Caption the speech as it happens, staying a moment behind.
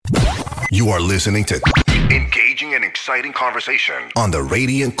You are listening to engaging and exciting conversation on the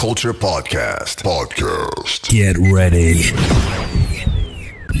Radiant Culture Podcast. Get ready.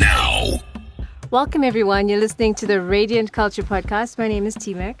 Now. Welcome, everyone. You're listening to the Radiant Culture Podcast. My name is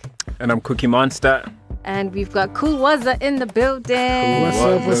T-Mac. And I'm Cookie Monster. And we've got Cool Wazza in the building.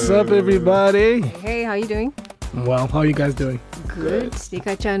 What's up, everybody? Hey, how you doing? Well, how are you guys doing? Good.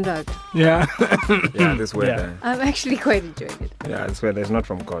 Stika Chandag. Yeah. Yeah, this weather. I'm actually quite enjoying it. Yeah, this weather is not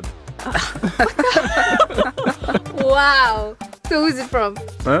from God. Wow. So who's it from?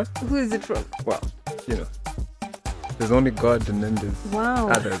 Huh? Who is it from? Well, there's only God and then there's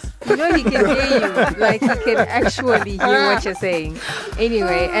others. You know he can hear you. Like he can actually hear what you're saying.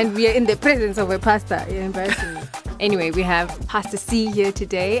 Anyway, and we are in the presence of a pastor. You're embarrassing me. Anyway, we have Pastor C here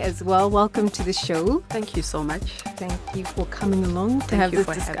today as well. Welcome to the show. Thank you so much. Thank you for coming along to have you this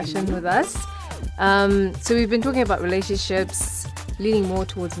for having discussion me. with us. So we've been talking about relationships, leaning more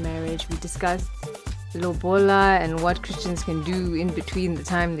towards marriage. We discussed lobola and what Christians can do in between the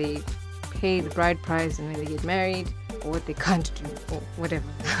time they pay the bride price and when they get married, or what they can't do, or whatever,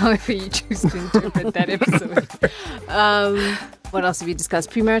 however you choose to interpret that episode. What else did we discuss?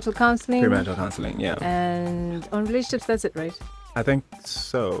 Premarital counseling. Premarital counseling, yeah. And on relationships, that's it, right? I think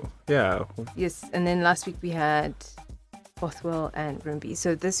so, yeah. Yes, and then last week we had Bothwell and Rimby.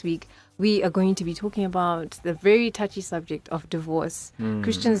 So this week we are going to be talking about the very touchy subject of divorce.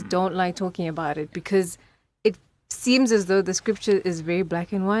 Christians don't like talking about it because it seems as though the scripture is very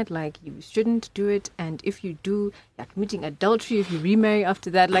black and white, like you shouldn't do it, and if you do, you're committing adultery if you remarry after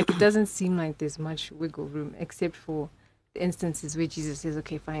that. Like it doesn't seem like there's much wiggle room except for the instances where Jesus says,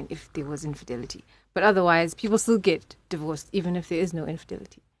 okay, fine, if there was infidelity. But otherwise, people still get divorced even if there is no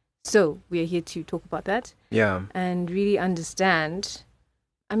infidelity. So we are here to talk about that. Yeah. And really understand,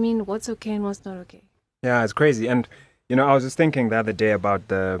 what's okay and what's not okay. Yeah, it's crazy. And, I was just thinking the other day about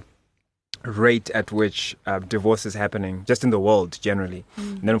the rate at which divorce is happening just in the world generally.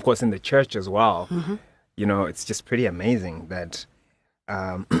 And then, of course, in the church as well. Mm-hmm. It's just pretty amazing that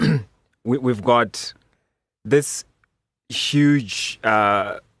we've got this huge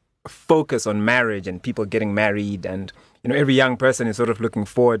focus on marriage and people getting married, and every young person is sort of looking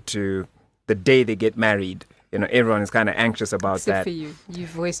forward to the day they get married. Everyone is kind of anxious about Except that. for you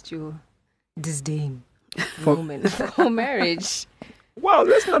voiced your disdain for marriage. Well,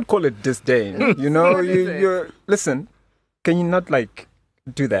 let's not call it disdain. You're listen. Can you not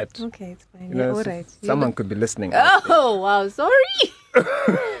do that? Okay, it's fine. Yeah, all right. Someone could be listening. Oh wow, sorry.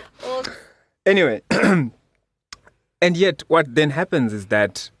 Anyway. And yet, what then happens is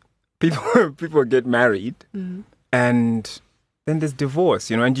that people get married, and then there's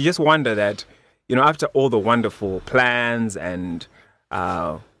divorce, and you just wonder that, after all the wonderful plans and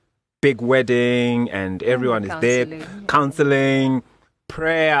big wedding, and everyone is there, counseling,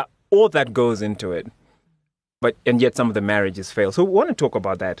 prayer, all that goes into it, and yet some of the marriages fail. So we want to talk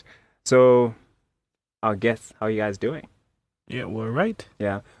about that. So, I guess, how are you guys doing? Yeah, we're right.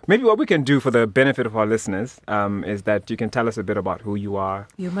 Yeah. Maybe what we can do for the benefit of our listeners is that you can tell us a bit about who you are.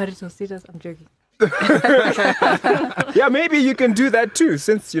 Your marital status? I'm joking. Yeah, maybe you can do that too,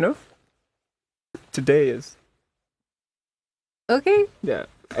 since, today is... Okay. Yeah,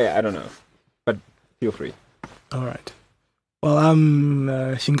 I don't know. But feel free. All right. Well, I'm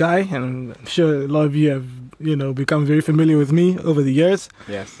Shingai, and I'm sure a lot of you have, become very familiar with me over the years.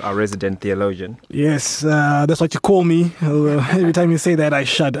 Yes, our resident theologian. Yes, that's what you call me. Although every time you say that, I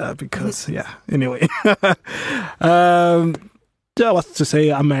shudder because, anyway. What's to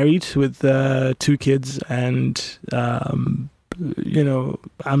say, I'm married with 2 kids, and, I'm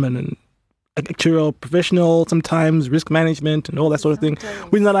an actuarial professional, sometimes risk management and all that sort of thing.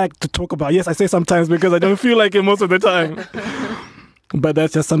 We not like to talk about. Yes, I say sometimes because I don't feel like it most of the time. But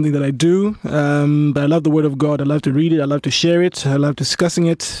that's just something that I do. But I love the Word of God. I love to read it. I love to share it. I love discussing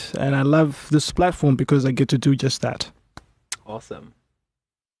it. And I love this platform because I get to do just that. Awesome.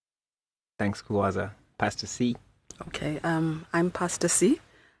 Thanks, Kuwaza. Pastor C. Okay, I'm Pastor C,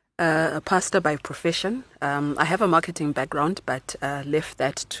 a pastor by profession. I have a marketing background, but left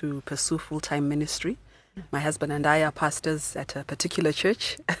that to pursue full-time ministry. My husband and I are pastors at a particular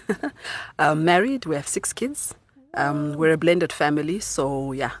church. Married, we have 6 kids. We're a blended family,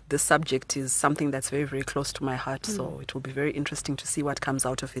 so this subject is something that's very, very close to my heart, so it will be very interesting to see what comes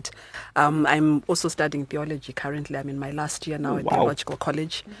out of it. I'm also studying theology currently. I'm in my last year now at Theological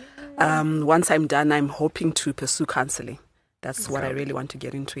College. Once I'm done, I'm hoping to pursue counseling. That's what I really want to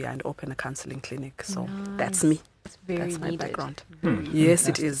get into, and open a counseling clinic. So that's me. That's my background. Yes,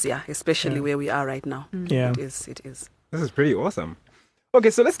 it is, especially where we are right now. Yeah. It is. This is pretty awesome.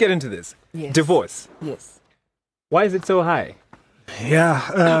 Okay, so let's get into this. Yes. Divorce. Yes. Why is it so high?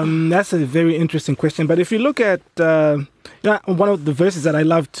 Yeah, that's a very interesting question. But if you look at one of the verses that I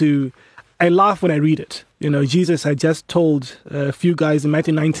laugh when I read it. Jesus had just told a few guys in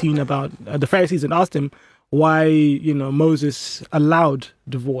Matthew 19 about the Pharisees and asked him why, Moses allowed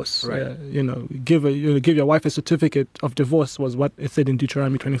divorce. Right. Give your wife a certificate of divorce was what it said in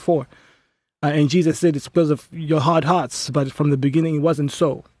Deuteronomy 24. And Jesus said it's because of your hard hearts, but from the beginning it wasn't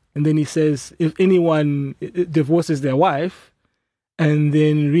so. And then he says, if anyone divorces their wife and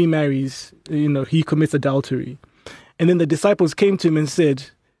then remarries, he commits adultery. And then the disciples came to him and said,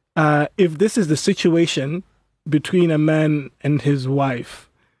 if this is the situation between a man and his wife,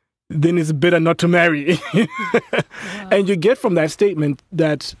 then it's better not to marry. And you get from that statement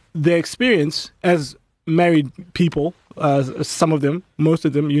that their experience as married people, some of them, most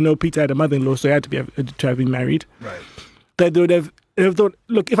of them, Peter had a mother-in-law, so he had to have been married. Right. That they would have thought,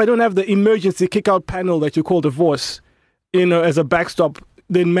 look, if I don't have the emergency kick-out panel that you call divorce, as a backstop,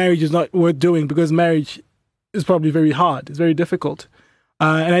 then marriage is not worth doing, because marriage is probably very hard. It's very difficult.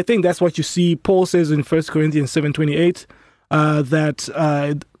 And I think that's what you see. Paul says in 1 Corinthians 7:28 that,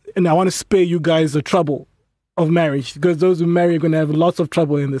 and I want to spare you guys the trouble of marriage, because those who marry are going to have lots of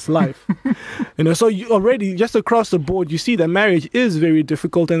trouble in this life. So you already, just across the board, you see that marriage is very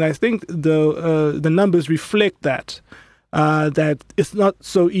difficult. And I think the numbers reflect that it's not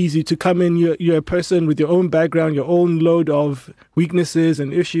so easy to come in. You're a person with your own background, your own load of weaknesses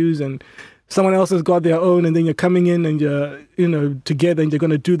and issues, and someone else has got their own, and then you're coming in and you're, together, and you're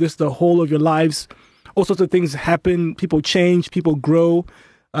going to do this the whole of your lives. All sorts of things happen. People change, people grow,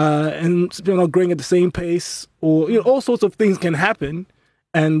 and you're not growing at the same pace, or all sorts of things can happen,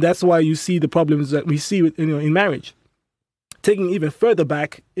 and that's why you see the problems that we see with, in marriage. Taking even further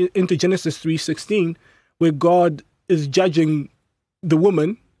back into Genesis 3:16, where God is judging the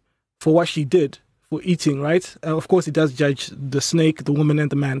woman for what she did, for eating, right? Of course, he does judge the snake, the woman, and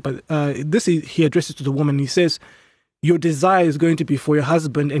the man. But he addresses to the woman. He says, your desire is going to be for your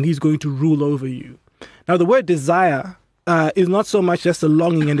husband, and he's going to rule over you. Now, the word desire is not so much just a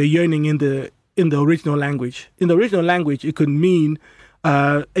longing and a yearning in the original language. In the original language, it could mean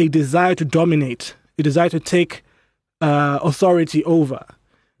a desire to dominate, a desire to take authority over.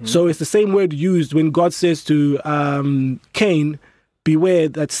 So it's the same word used when God says to Cain, beware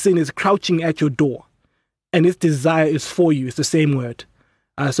that sin is crouching at your door, and its desire is for you. It's the same word.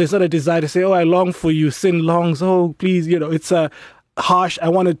 So it's not a desire to say, oh, I long for you. Sin longs. Oh, please. It's a harsh, I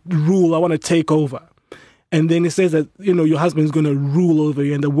want to rule. I want to take over. And then it says that, your husband is going to rule over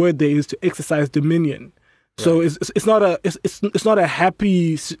you. And the word there is to exercise dominion. Right. So it's not a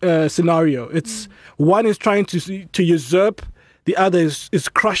happy scenario. It's one is trying to usurp, the other is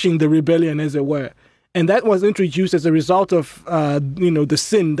crushing the rebellion, as it were. And that was introduced as a result of, the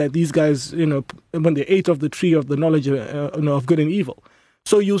sin that these guys, when they ate of the tree of the knowledge of good and evil.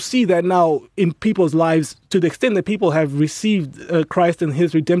 So you'll see that now in people's lives, to the extent that people have received Christ and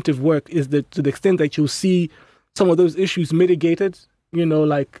his redemptive work, is that to the extent that you'll see some of those issues mitigated,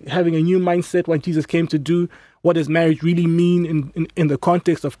 like having a new mindset, what Jesus came to do, what does marriage really mean in the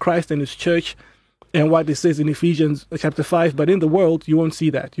context of Christ and his church, and what it says in Ephesians chapter 5. But in the world, you won't see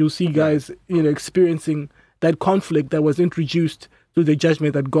that. You'll see guys, experiencing that conflict that was introduced through the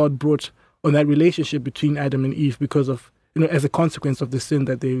judgment that God brought on that relationship between Adam and Eve because of, as a consequence of the sin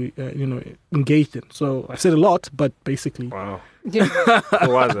that they, engaged in. So I said a lot, but basically. Wow. Yeah. It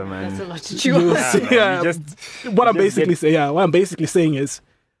was, man. That's a lot to chew on. What I'm basically saying is,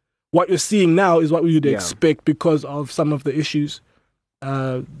 what you're seeing now is what we would expect because of some of the issues.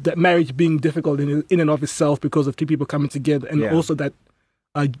 That marriage being difficult in and of itself because of two people coming together, and also that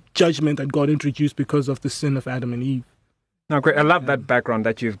judgment that God introduced because of the sin of Adam and Eve. No, great. I love that background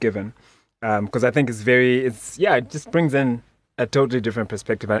that you've given, because I think it just brings in a totally different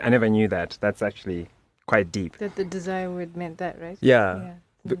perspective. I never knew that. That's actually quite deep. That the desire word meant that, right? Yeah.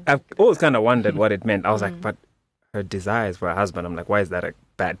 I've always kind of wondered what it meant. I was like, but her desires for her husband. I'm like, why is that a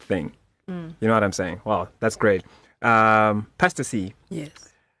bad thing? You know what I'm saying? Wow, that's great. Pastor C. Yes.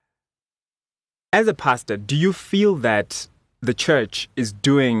 As a pastor, do you feel that the church is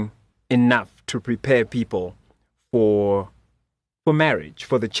doing enough to prepare people for marriage,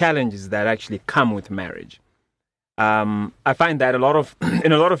 for the challenges that actually come with marriage? I find that in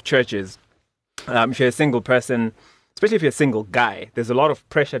a lot of churches, if you're a single person, especially if you're a single guy, there's a lot of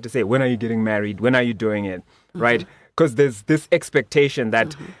pressure to say, when are you getting married? When are you doing it? Right? Because there's this expectation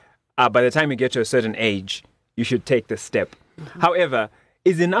that by the time you get to a certain age, you should take this step. However,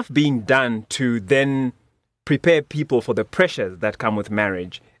 is enough being done to then prepare people for the pressures that come with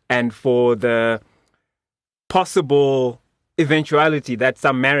marriage and for the possible eventuality that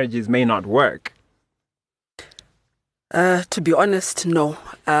some marriages may not work? To be honest, no.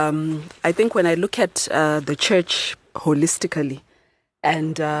 I think when I look at the church holistically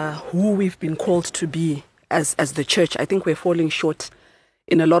and who we've been called to be as the church, I think we're falling short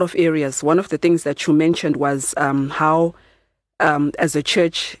in a lot of areas. One of the things that you mentioned was how, as a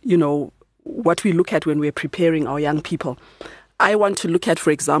church, what we look at when we're preparing our young people. I want to look at,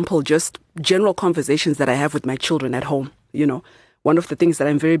 for example, just general conversations that I have with my children at home. One of the things that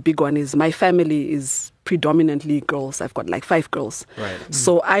I'm very big on is my family is predominantly girls. I've got like 5 girls. Right.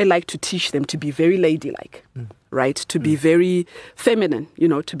 So I like to teach them to be very ladylike, right? To be very feminine,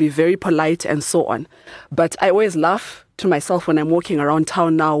 to be very polite and so on. But I always laugh to myself when I'm walking around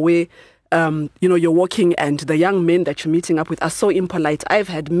town now where, you're walking and the young men that you're meeting up with are so impolite. I've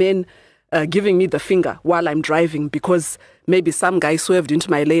had men giving me the finger while I'm driving because maybe some guy swerved into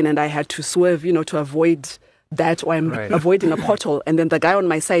my lane and I had to swerve, to avoid that, or I'm avoiding a pothole, and then the guy on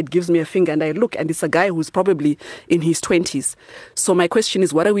my side gives me a finger and I look and it's a guy who's probably in his 20s. So my question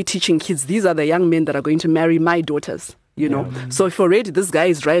is, what are we teaching kids? These are the young men that are going to marry my daughters. So if already this guy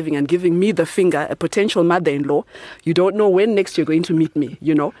is driving and giving me the finger, a potential mother-in-law, you don't know when next you're going to meet me,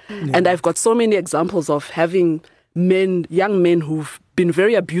 And I've got so many examples of having young men who've been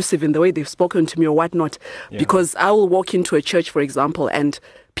very abusive in the way they've spoken to me or whatnot, because I will walk into a church, for example, and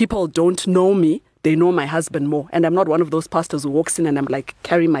people don't know me. They know my husband more. And I'm not one of those pastors who walks in and I'm like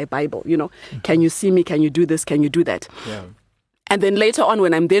carrying my Bible, Can you see me? Can you do this? Can you do that? Yeah. And then later on,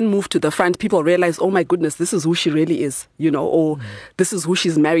 when I'm then moved to the front, people realize, oh my goodness, this is who she really is, or this is who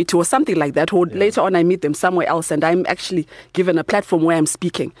she's married to, or something like that. Or later on, I meet them somewhere else and I'm actually given a platform where I'm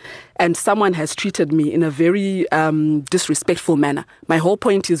speaking. And someone has treated me in a very disrespectful manner. My whole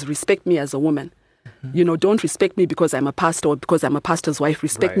point is respect me as a woman. Don't respect me because I'm a pastor or because I'm a pastor's wife.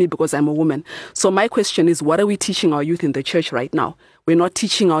 Respect me because I'm a woman. So my question is, what are we teaching our youth in the church right now? We're not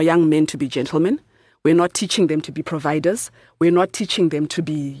teaching our young men to be gentlemen. We're not teaching them to be providers. We're not teaching them to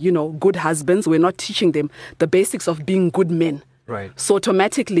be, good husbands. We're not teaching them the basics of being good men. Right. So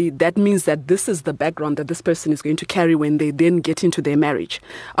automatically, that means that this is the background that this person is going to carry when they then get into their marriage.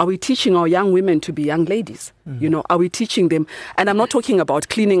 Are we teaching our young women to be young ladies? Are we teaching them? And I'm not talking about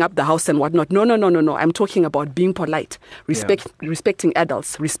cleaning up the house and whatnot. No. I'm talking about being polite, respecting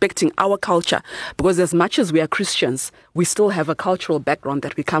adults, respecting our culture. Because as much as we are Christians, we still have a cultural background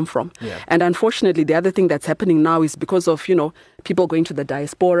that we come from. Yeah. And unfortunately, the other thing that's happening now is because of, people going to the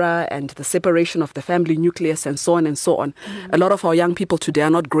diaspora and the separation of the family nucleus and so on and so on. A lot of our young people today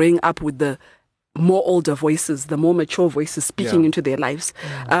are not growing up with the more older voices, the more mature voices speaking into their lives.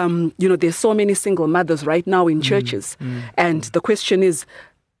 There's so many single mothers right now in churches. And the question is,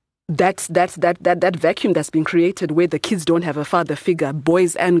 that vacuum that's been created where the kids don't have a father figure,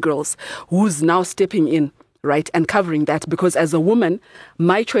 boys and girls, who's now stepping in, right, and covering that. Because as a woman,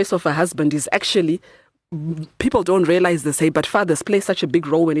 my choice of a husband is actually, people don't realize this, but fathers play such a big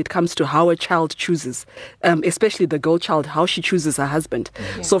role when it comes to how a child chooses, especially the girl child, how she chooses her husband.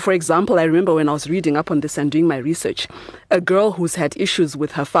 So, for example, I remember when I was reading up on this and doing my research, a girl who's had issues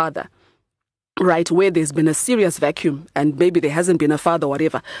with her father, right, where there's been a serious vacuum and maybe there hasn't been a father or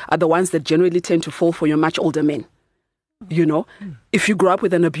whatever, are the ones that generally tend to fall for your much older men. If you grow up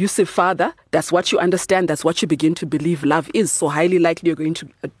with an abusive father, that's what you understand, that's what you begin to believe love is. So highly likely you're going to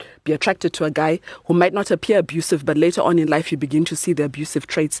be attracted to a guy who might not appear abusive, but later on in life you begin to see the abusive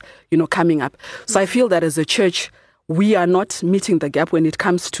traits, coming up. So I feel that as a church, we are not meeting the gap when it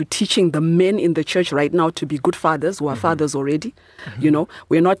comes to teaching the men in the church right now to be good fathers who are fathers already.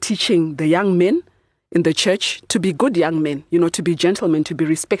 We're not teaching the young men in the church to be good young men, to be gentlemen, to be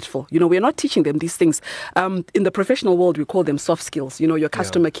respectful. We're not teaching them these things. In the professional world, we call them soft skills, your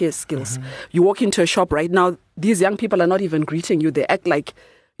customer care skills. You walk into a shop right now, these young people are not even greeting you. They act like,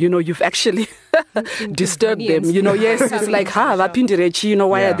 you've actually disturbed them. Yes, it's like, why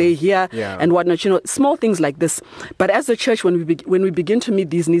are they here and whatnot. Small things like this. But as a church, when we begin to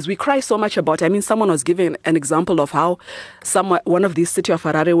meet these needs, we cry so much about. Someone was giving an example of how one of these City of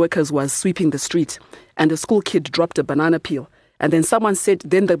Harare workers was sweeping the street, and a school kid dropped a banana peel. And then someone said,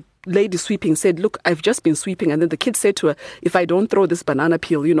 then the lady sweeping said, look, I've just been sweeping. And then the kid said to her, if I don't throw this banana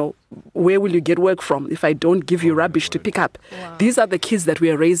peel, where will you get work from if I don't give you rubbish to pick up? Wow. These are the kids that we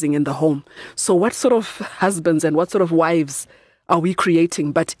are raising in the home. So what sort of husbands and what sort of wives are we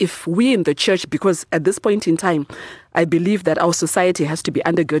creating? But if we in the church, because at this point in time, I believe that our society has to be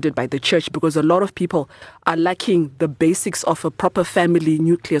undergirded by the church, because a lot of people are lacking the basics of a proper family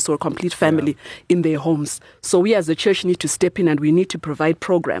nucleus or a complete family in their homes. So we as a church need to step in and we need to provide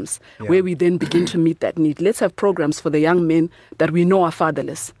programs where we then begin to meet that need. Let's have programs for the young men that we know are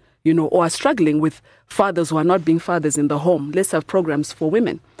fatherless, or are struggling with fathers who are not being fathers in the home. Let's have programs for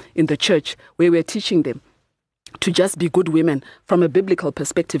women in the church where we're teaching them to just be good women. From a biblical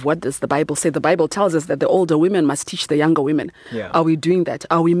perspective, what does the Bible say? The Bible tells us that the older women must teach the younger women. Yeah. Are we doing that?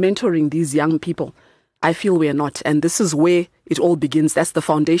 Are we mentoring these young people? I feel we are not. And this is where it all begins. That's the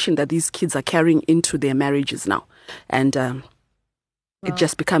foundation that these kids are carrying into their marriages now. And it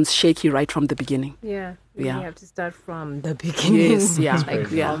just becomes shaky right from the beginning. Yeah. Yeah. You have to start from the beginning. Yes, yeah. Like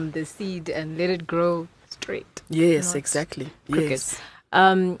Yeah. from the seed and let it grow straight. Yes, Not exactly. crooked. Yes.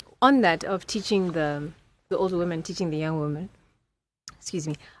 On that of teaching the older women, teaching the young women, excuse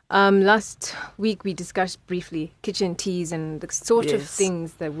me. Last week we discussed briefly kitchen teas and the sort of Yes.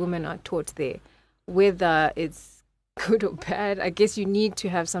 things that women are taught there. Whether it's good or bad, I guess you need to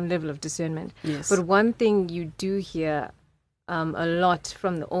have some level of discernment. Yes. But one thing you do hear a lot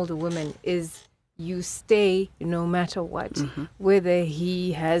from the older women is you stay no matter what, whether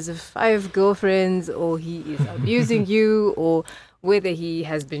he has 5 girlfriends or he is abusing you, or whether he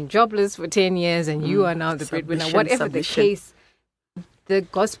has been jobless for 10 years and you are now the breadwinner, whatever the case, the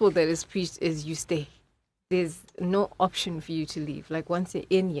gospel that is preached is you stay. There's no option for you to leave. Like once you're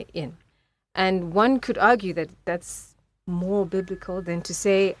in, you're in. And one could argue that that's more biblical than to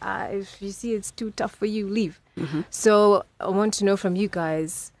say, if you see it's too tough for you, leave. So I want to know from you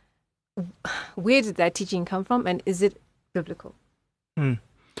guys, where did that teaching come from, and is it biblical?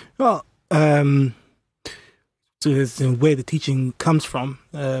 Well, so it's where the teaching comes from.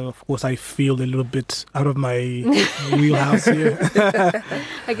 Of course, I feel a little bit out of my wheelhouse here.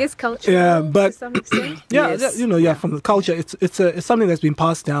 I guess culture, but to some extent. yeah, Yes. from the culture, it's something that's been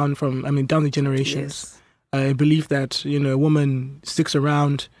passed down down the generations. I believe that a woman sticks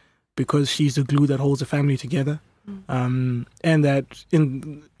around because she's the glue that holds the family together, and that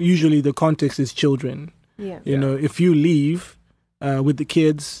usually the context is children. Yeah. If you leave with the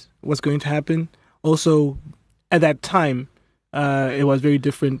kids, what's going to happen? Also, at that time, it was very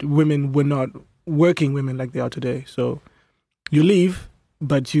different. Women were not working women like they are today. So you leave,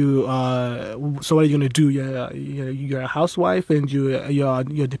 but so what are you going to do? You're a housewife and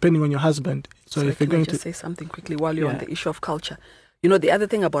you're depending on your husband. So if you're going to say something quickly while you're on the issue of culture. The other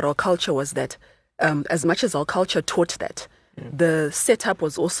thing about our culture was that as much as our culture taught that, the setup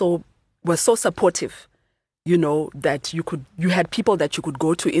was so supportive. That you had people that you could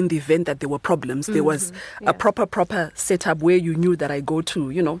go to in the event that there were problems. There was a proper setup where you knew that I go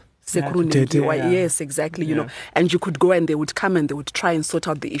to, Sekuruni. Yes, exactly, and you could go and they would come and they would try and sort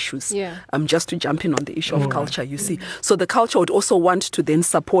out the issues. Yeah. Just to jump in on the issue of culture, you see. So the culture would also want to then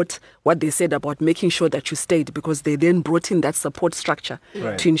support what they said about making sure that you stayed, because they then brought in that support structure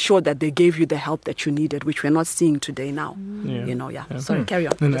to ensure that they gave you the help that you needed, which we're not seeing today now. Sorry, carry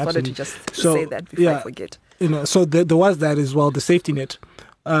on. I just wanted to just say that before I forget. So there was that as well, the safety net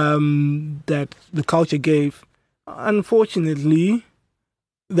that the culture gave. Unfortunately,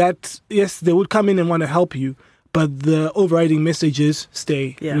 that, yes, they would come in and want to help you, but the overriding message is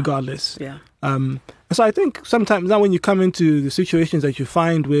stay regardless. Yeah. So I think sometimes now when you come into the situations that you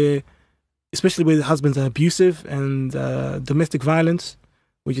find where, especially where the husbands are abusive and domestic violence,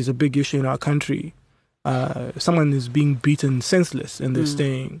 which is a big issue in our country, someone is being beaten senseless and they're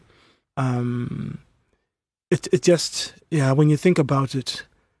staying. It just, when you think about it,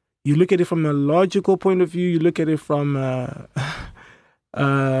 you look at it from a logical point of view, you look at it from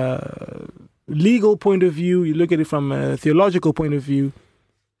legal point of view, you look at it from a theological point of view,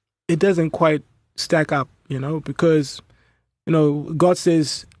 it doesn't quite stack up, because, God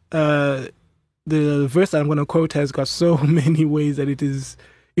says, the verse that I'm going to quote has got so many ways that it is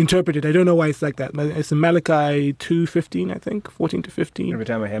interpreted. I don't know why it's like that, but it's in Malachi 2:15, I think, 14 to 15. Every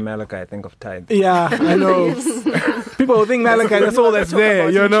time I hear Malachi, I think of tithe. Yeah, I know. People think Malachi, that's all that's there,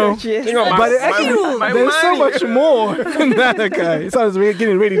 Church, yes. But actually, there's so much more in Malachi. So I was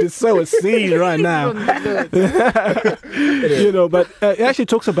getting ready to sow a seed right now. But it actually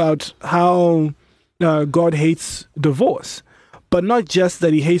talks about how God hates divorce. But not just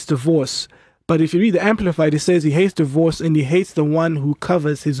that he hates divorce, but if you read the Amplified, it says he hates divorce and he hates the one who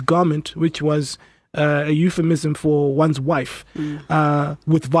covers his garment, which was a euphemism for one's wife,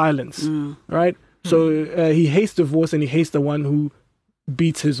 with violence, right? So he hates divorce and he hates the one who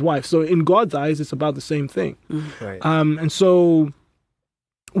beats his wife. So in God's eyes, it's about the same thing. Right. And so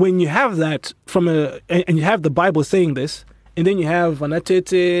when you have that and you have the Bible saying this, and then you have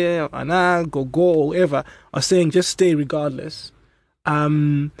Anatete, Ana, Gogo, whoever are saying just stay regardless.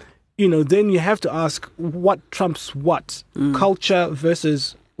 Then you have to ask what trumps what, culture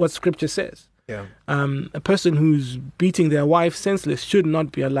versus what Scripture says. Yeah. A person who's beating their wife senseless should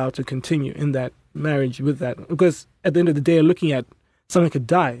not be allowed to continue in that marriage with that, because at the end of the day, you're looking at someone could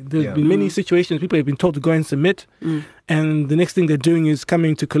die. There's been many situations people have been told to go and submit, and the next thing they're doing is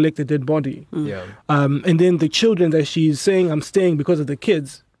coming to collect a dead body. And then the children that she's saying, I'm staying because of the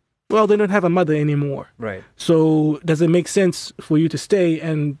kids, well, they don't have a mother anymore. Right. So does it make sense for you to stay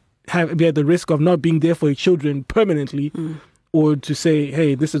and be at the risk of not being there for your children permanently, or to say,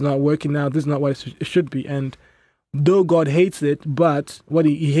 hey, this is not working now, this is not what it should be? And though God hates it, but what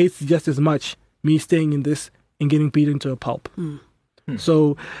he hates just as much me staying in this and getting beaten to a pulp.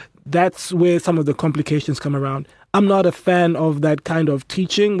 So that's where some of the complications come around. I'm not a fan of that kind of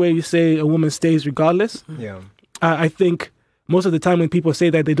teaching where you say a woman stays regardless. I think most of the time when people say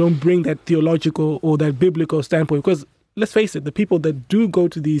that, they don't bring that theological or that biblical standpoint, because let's face it, the people that do go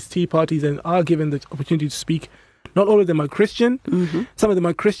to these tea parties and are given the opportunity to speak, not all of them are Christian. Some of them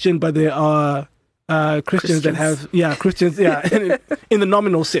are Christian, but they are Christians that have, Christians, in the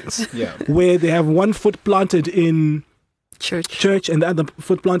nominal sense, where they have one foot planted in church and the other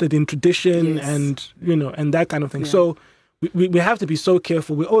foot planted in tradition, and and that kind of thing. So we have to be so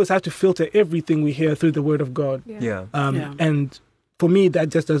careful. We always have to filter everything we hear through the Word of God. And for me, that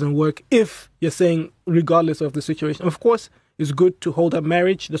just doesn't work if you're saying regardless of the situation. Of course, it's good to hold up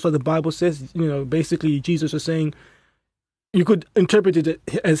marriage. That's what the Bible says. Basically, Jesus was saying, you could interpret it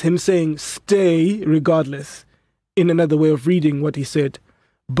as him saying, stay regardless, in another way of reading what he said.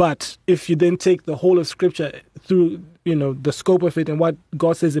 But if you then take the whole of Scripture through, the scope of it and what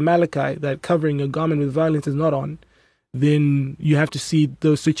God says in Malachi, that covering a garment with violence is not on, then you have to see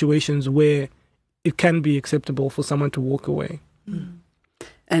those situations where it can be acceptable for someone to walk away.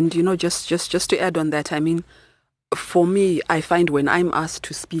 And, just to add on that, I mean, for me, I find when I'm asked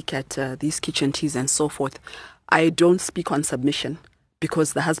to speak at these kitchen teas and so forth, I don't speak on submission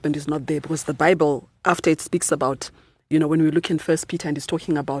because the husband is not there. Because the Bible, after it speaks about, when we look in 1 Peter and it's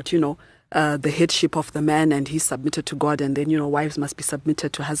talking about, the headship of the man and he's submitted to God, and then, wives must be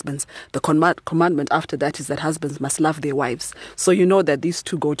submitted to husbands. The commandment after that is that husbands must love their wives. So you know that these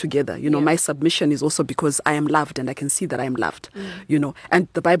two go together. My submission is also because I am loved and I can see that I am loved, and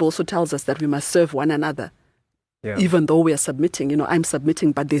the Bible also tells us that we must serve one another. Even though we are submitting, I'm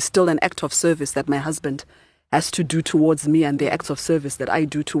submitting, but there's still an act of service that my husband has to do towards me, and the acts of service that I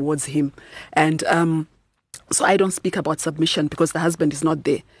do towards him. And so I don't speak about submission because the husband is not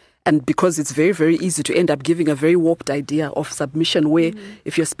there. And because it's very, very easy to end up giving a very warped idea of submission where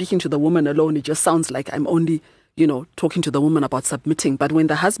if you're speaking to the woman alone, it just sounds like I'm only, talking to the woman about submitting. But when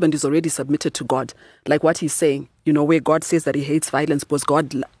the husband is already submitted to God, like what he's saying, where God says that he hates violence because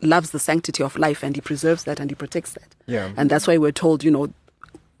God loves the sanctity of life and he preserves that and he protects that. And that's why we're told,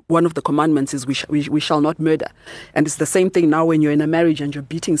 one of the commandments is we shall not murder. And it's the same thing now when you're in a marriage and you're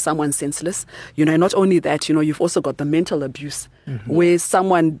beating someone senseless. Not only that, you've also got the mental abuse where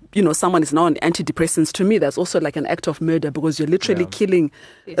someone is now on antidepressants. To me, that's also like an act of murder because you're literally killing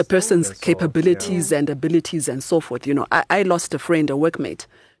a person's capabilities and abilities and so forth. I lost a friend, a workmate,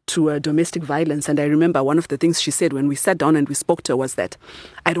 to domestic violence. And I remember one of the things she said when we sat down and we spoke to her was that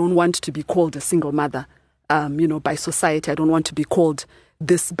I don't want to be called a single mother, by society. I don't want to be called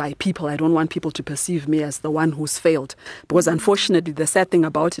this by people. I don't want people to perceive me as the one who's failed. Because unfortunately, the sad thing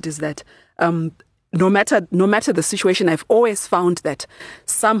about it is that no matter the situation, I've always found that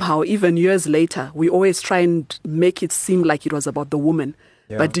somehow, even years later, we always try and make it seem like it was about the woman.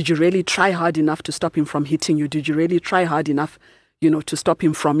 But did you really try hard enough to stop him from hitting you? Did you really try hard enough to stop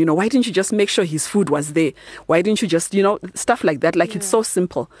him from, why didn't you just make sure his food was there? Why didn't you just, stuff like that? Like, it's so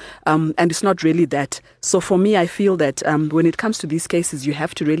simple. And it's not really that. So for me, I feel that when it comes to these cases, you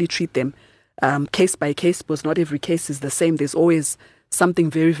have to really treat them case by case, because not every case is the same. There's always something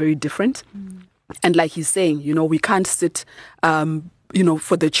very, very different. And like he's saying, we can't sit,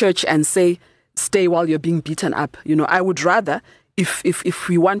 for the church and say, stay while you're being beaten up. I would rather, if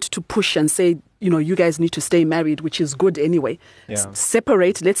we want to push and say, you guys need to stay married, which is good anyway. Let's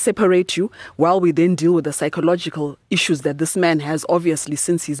separate you while we then deal with the psychological issues that this man has, obviously,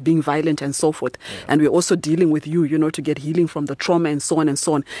 since he's being violent and so forth. And we're also dealing with you, to get healing from the trauma and so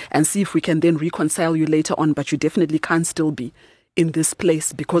on, and see if we can then reconcile you later on. But you definitely can't still be in this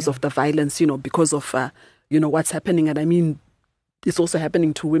place because of the violence, because of, what's happening. And I mean, it's also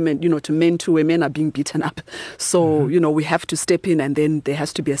happening to women, to men too, where men are being beaten up. So, we have to step in, and then there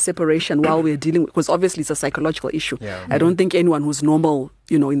has to be a separation while we're dealing with, because obviously it's a psychological issue. I don't think anyone who's normal,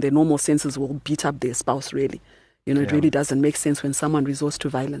 in their normal senses will beat up their spouse, really. It really doesn't make sense when someone resorts to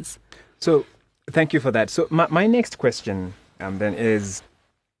violence. So, thank you for that. So, my next question then is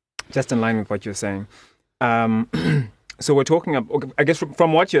just in line with what you're saying. So, we're talking about, I guess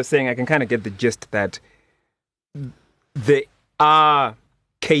from what you're saying, I can kind of get the gist that there are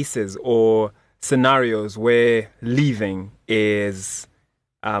cases or scenarios where leaving is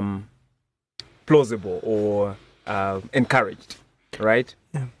plausible or encouraged, right?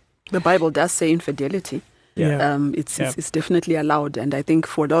 The Bible does say infidelity. It's definitely allowed. And I think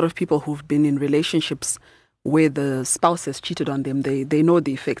for a lot of people who've been in relationships where the spouse has cheated on them, they know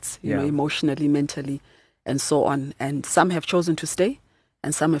the effects, you know, emotionally, mentally, and so on. And some have chosen to stay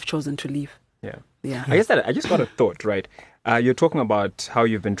and some have chosen to leave. Yeah. I just got a thought, right? You're talking about how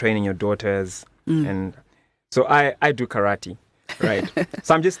you've been training your daughters. And so I do karate, right?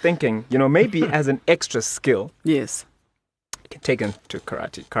 So I'm just thinking, you know, maybe as an extra skill. Yes. Can take them to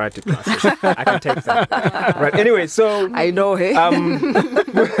karate classes. I can take them. Right. Anyway, so I know, hey.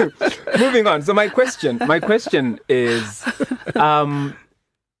 Moving on. So my question is,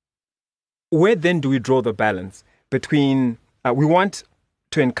 where then do we draw the balance between we want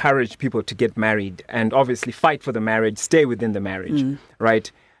to encourage people to get married and obviously fight for the marriage, stay within the marriage, right?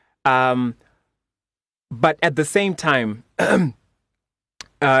 But at the same time,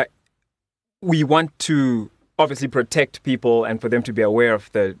 we want to obviously protect people and for them to be aware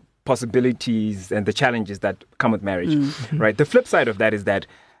of the possibilities and the challenges that come with marriage, right? The flip side of that is that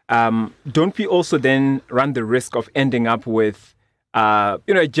don't we also then run the risk of ending up with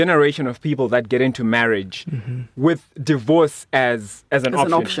a generation of people that get into marriage with divorce as an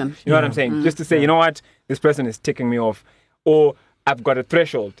option. You know what I'm saying? Just to say, you know what, this person is ticking me off, or I've got a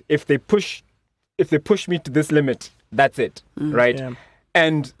threshold. If they push me to this limit, that's it, right? Yeah.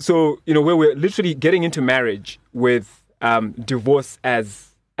 And so, you know, where we're literally getting into marriage with divorce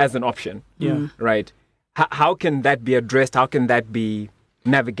as an option, right? How can that be addressed? How can that be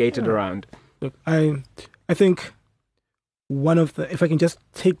navigated around? Look, I think if I can just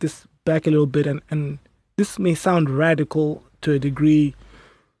take this back a little bit, and this may sound radical to a degree,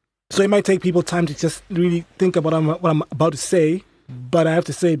 so it might take people time to just really think about what I'm about to say, but I have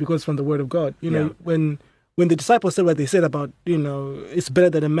to say it because it's from the Word of God. You know, when the disciples said what they said about, you know, it's better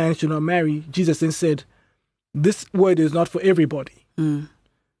that a man should not marry, Jesus then said, this word is not for everybody.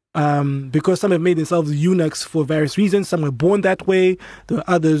 Because some have made themselves eunuchs for various reasons. Some were born that way. There are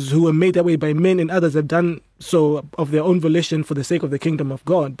others who were made that way by men, and others have done so of their own volition for the sake of the kingdom of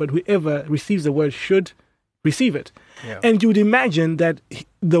God. But whoever receives the word should receive it. Yeah. And you would imagine that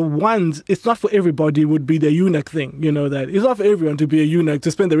the ones, it's not for everybody, would be the eunuch thing. You know, that it's not for everyone to be a eunuch,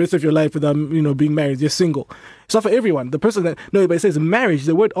 to spend the rest of your life without, you know, being married. You're single. It's not for everyone. The person that, no, but it says marriage,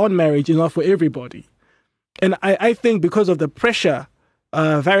 the word on marriage is not for everybody. And I think because of the pressure,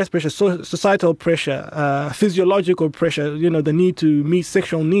 various pressure, societal pressure, physiological pressure, you know, the need to meet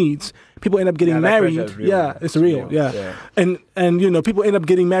sexual needs, people end up getting married. It's real. And, you know, people end up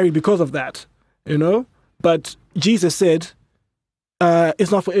getting married because of that, you know. But Jesus said,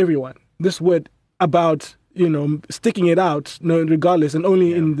 it's not for everyone. This word about, you know, sticking it out, no, regardless, and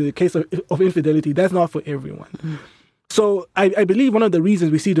only in the case of infidelity, that's not for everyone. So I believe one of the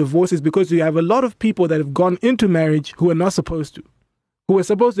reasons we see divorce is because you have a lot of people that have gone into marriage who are not supposed to, who are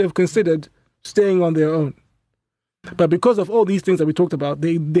supposed to have considered staying on their own. But because of all these things that we talked about,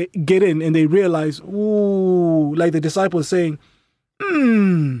 they get in and they realize, ooh, like the disciples saying,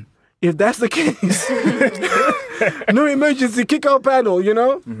 if that's the case, no emergency, kick out panel, you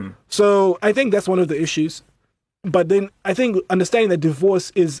know? So I think that's one of the issues. But then I think understanding that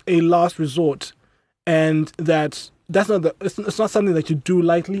divorce is a last resort and that's not it's not something that you do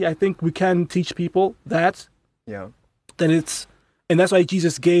lightly. I think we can teach people that. Yeah. And that's why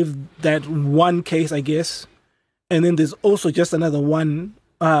Jesus gave that one case, I guess. And then there's also just another one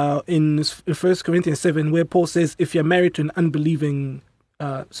in 1 Corinthians 7 where Paul says, if you're married to an unbelieving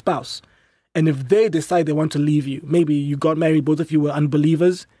spouse, and if they decide they want to leave you, maybe you got married, both of you were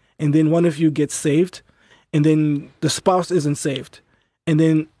unbelievers, and then one of you gets saved, and then the spouse isn't saved. And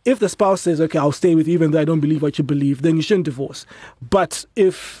then if the spouse says, okay, I'll stay with you even though I don't believe what you believe, then you shouldn't divorce. But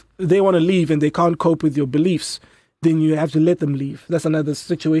if they want to leave and they can't cope with your beliefs, then you have to let them leave. That's another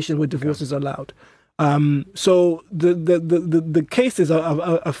situation where divorce is allowed. So the cases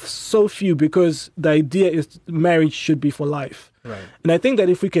are so few because the idea is marriage should be for life. Right. And I think that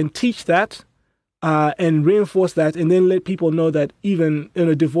if we can teach that and reinforce that and then let people know that even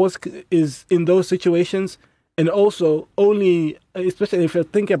divorce is in those situations, and also only, especially if you're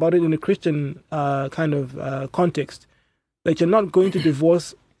thinking about it in a Christian kind of context, that you're not going to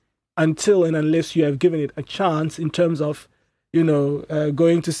divorce until and unless you have given it a chance in terms of,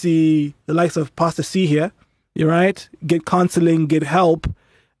 going to see the likes of Pastor C here, you're right, get counseling, get help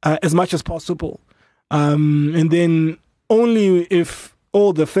as much as possible. And then only if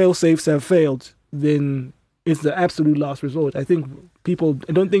all the fail-safes have failed, then it's the absolute last resort. I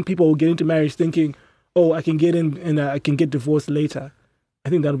don't think people will get into marriage thinking, oh, I can get in and I can get divorced later. I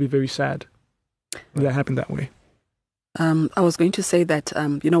think that'll be very sad. Did that happen that way? I was going to say that,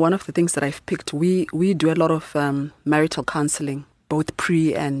 one of the things that I've picked, we do a lot of marital counseling, both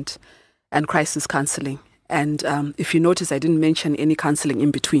pre and crisis counseling. And if you notice, I didn't mention any counseling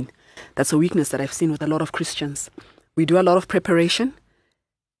in between. That's a weakness that I've seen with a lot of Christians. We do a lot of preparation,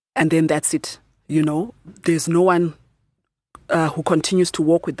 and then that's it. There's no one who continues to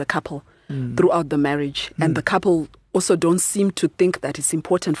walk with the couple throughout the marriage. And the couple also don't seem to think that it's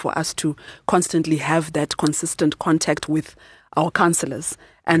important for us to constantly have that consistent contact with our counselors.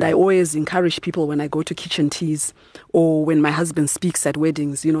 And I always encourage people when I go to kitchen teas or when my husband speaks at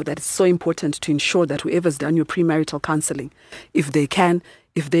weddings, that it's so important to ensure that whoever's done your premarital counseling, if they can't,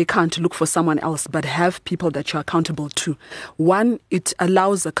 look for someone else, but have people that you're accountable to. One, it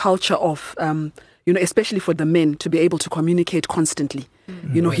allows a culture of, especially for the men, to be able to communicate constantly.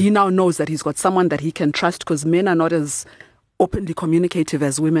 He now knows that he's got someone that he can trust, because men are not as openly communicative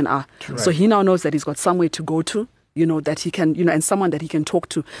as women are. Right. So he now knows that he's got somewhere to go to, that he can, and someone that he can talk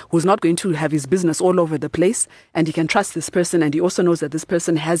to who's not going to have his business all over the place, and he can trust this person, and he also knows that this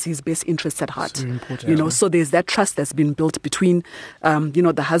person has his best interests at heart. So there's that trust that's been built between,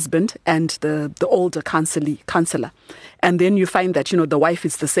 the husband and the older counselor. And then you find that, the wife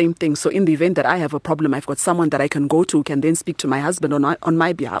is the same thing. So in the event that I have a problem, I've got someone that I can go to who can then speak to my husband on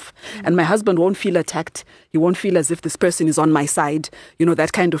my behalf. And my husband won't feel attacked. He won't feel as if this person is on my side,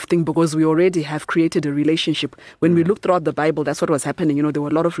 that kind of thing, because we already have created a relationship. When we look throughout the Bible, that's what was happening. There were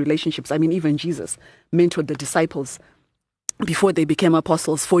a lot of relationships. I mean, even Jesus mentored the disciples before they became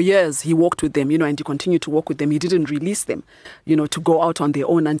apostles. For years, he walked with them, and he continued to walk with them. He didn't release them, to go out on their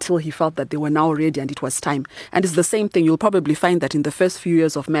own until he felt that they were now ready and it was time. And it's the same thing. You'll probably find that in the first few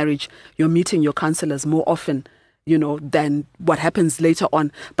years of marriage, you're meeting your counselors more often, than what happens later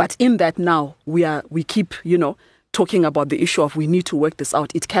on. But in that now, we keep, talking about the issue of we need to work this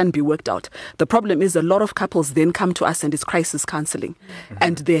out. It can be worked out. The problem is a lot of couples then come to us and it's crisis counseling.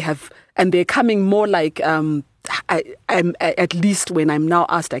 And they're coming more like, I'm at least when I'm now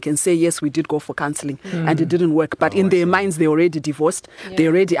asked, I can say, yes, we did go for counseling and it didn't work. But in their minds, they're already divorced. Yeah. They're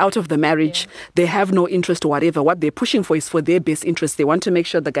already out of the marriage. Yeah. They have no interest or whatever. What they're pushing for is for their best interest. They want to make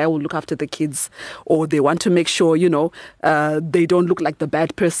sure the guy will look after the kids, or they want to make sure, they don't look like the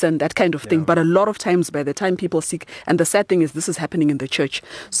bad person, that kind of thing. But a lot of times by the time people seek, and the sad thing is this is happening in the church.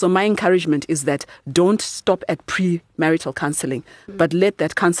 So my encouragement is that don't stop at premarital counseling, but let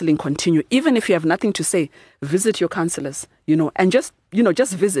that counseling continue. Even if you have nothing to say, visit your counselors, and just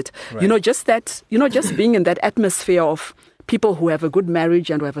visit, right. Just being in that atmosphere of people who have a good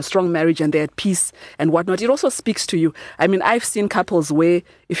marriage and who have a strong marriage and they're at peace and whatnot. It also speaks to you. I mean, I've seen couples where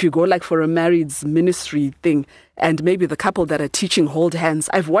if you go like for a marriage ministry thing and maybe the couple that are teaching hold hands,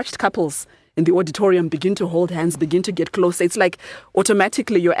 I've watched couples in the auditorium begin to hold hands, begin to get closer. It's like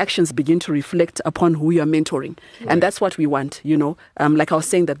automatically your actions begin to reflect upon who you're mentoring. Right. And that's what we want, like I was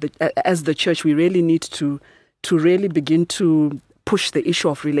saying that as the church, we really need to really begin to push the issue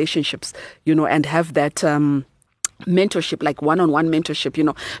of relationships, and have that mentorship, like one-on-one mentorship,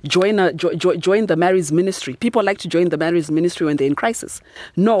 join the marriage ministry. People like to join the marriage ministry when they're in crisis.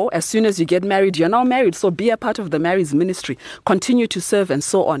 No, as soon as you get married, you're now married. So be a part of the marriage ministry. Continue to serve and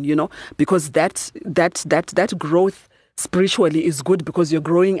so on, because that growth spiritually is good because you're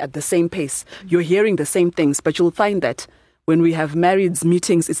growing at the same pace. You're hearing the same things, but you'll find that when we have marriage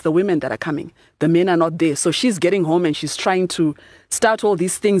meetings, it's the women that are coming. The men are not there. So she's getting home and she's trying to start all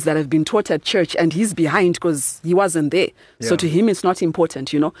these things that have been taught at church, and he's behind because he wasn't there. Yeah. So to him, it's not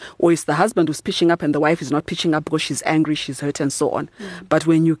important, Or it's the husband who's pitching up and the wife is not pitching up because she's angry, she's hurt, and so on. Mm. But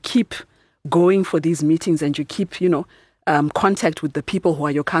when you keep going for these meetings and you keep, contact with the people who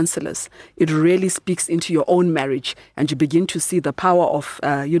are your counselors, it really speaks into your own marriage, and you begin to see the power of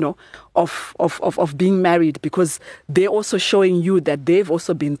being married, because they're also showing you that they've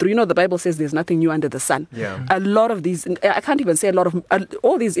also been through. The Bible says there's nothing new under the sun. Yeah. A lot of these, I can't even say a lot of,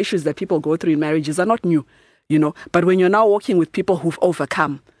 all these issues that people go through in marriages are not new, But when you're now working with people who've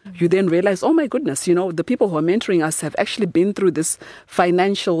overcome, you then realize, oh my goodness, the people who are mentoring us have actually been through this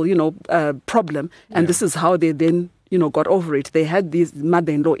financial, problem, and this is how they then got over it. They had these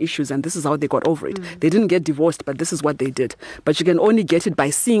mother-in-law issues and this is how they got over it. They didn't get divorced, but this is what they did. But you can only get it by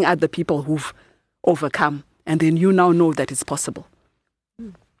seeing other people who've overcome, and then you now know that it's possible.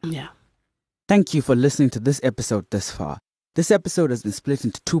 Yeah. Thank you for listening to this episode thus far. This episode has been split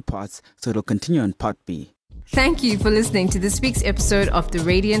into 2 parts, so it'll continue in part B. Thank you for listening to this week's episode of the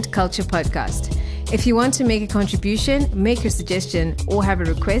Radiant Culture Podcast. If you want to make a contribution, make a suggestion, or have a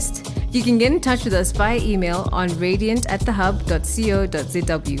request, you can get in touch with us via email on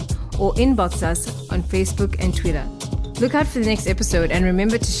radiant@thehub.co.zw or inbox us on Facebook and Twitter. Look out for the next episode and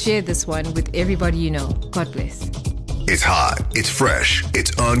remember to share this one with everybody you know. God bless. It's hot, it's fresh,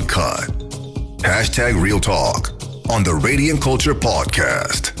 it's uncut. #Real Talk on the Radiant Culture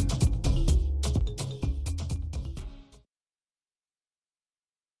Podcast.